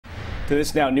To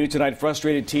this now, new tonight,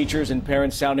 frustrated teachers and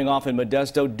parents sounding off in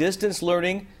Modesto. Distance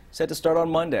learning set to start on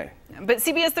Monday. But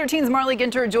CBS 13's Marley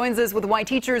Ginter joins us with why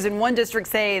teachers in one district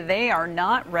say they are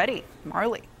not ready.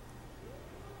 Marley.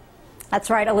 That's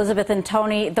right, Elizabeth and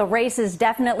Tony. The race is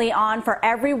definitely on for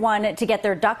everyone to get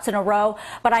their ducks in a row.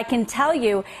 But I can tell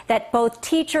you that both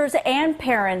teachers and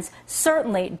parents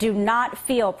certainly do not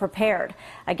feel prepared.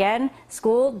 Again,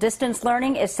 school distance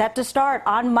learning is set to start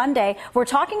on Monday. We're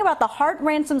talking about the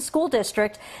Hart-Ransom School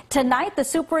District. Tonight, the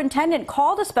superintendent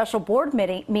called a special board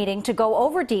meeting to go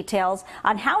over details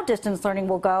on how distance learning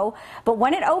will go. But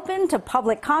when it opened to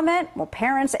public comment, well,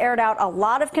 parents aired out a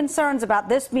lot of concerns about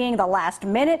this being the last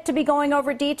minute to be going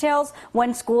over details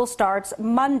when school starts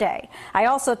Monday. I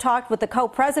also talked with the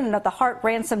co-president of the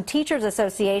Hart-Ransom Teachers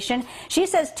Association. She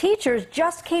says teachers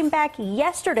just came back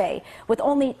yesterday with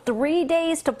only 3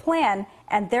 days to plan,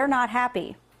 and they're not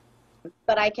happy.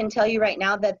 But I can tell you right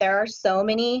now that there are so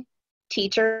many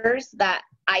teachers that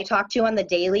I talk to on the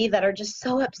daily that are just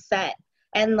so upset,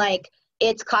 and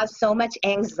it's caused so much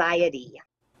anxiety.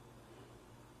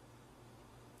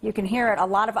 You can hear it, a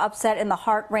lot of upset in the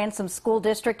Hart-Ransom School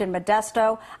District in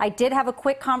Modesto. I did have a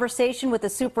quick conversation with the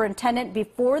superintendent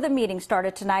before the meeting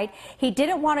started tonight. He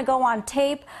didn't want to go on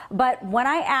tape, but when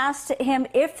I asked him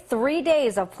if 3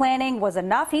 days of planning was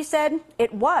enough, he said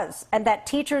it was, and that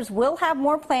teachers will have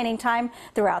more planning time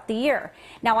throughout the year.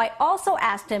 Now, I also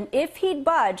asked him if he'd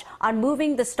budge on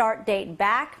moving the start date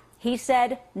back. He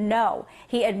said no.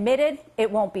 He admitted it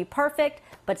won't be perfect,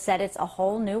 but said it's a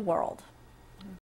whole new world.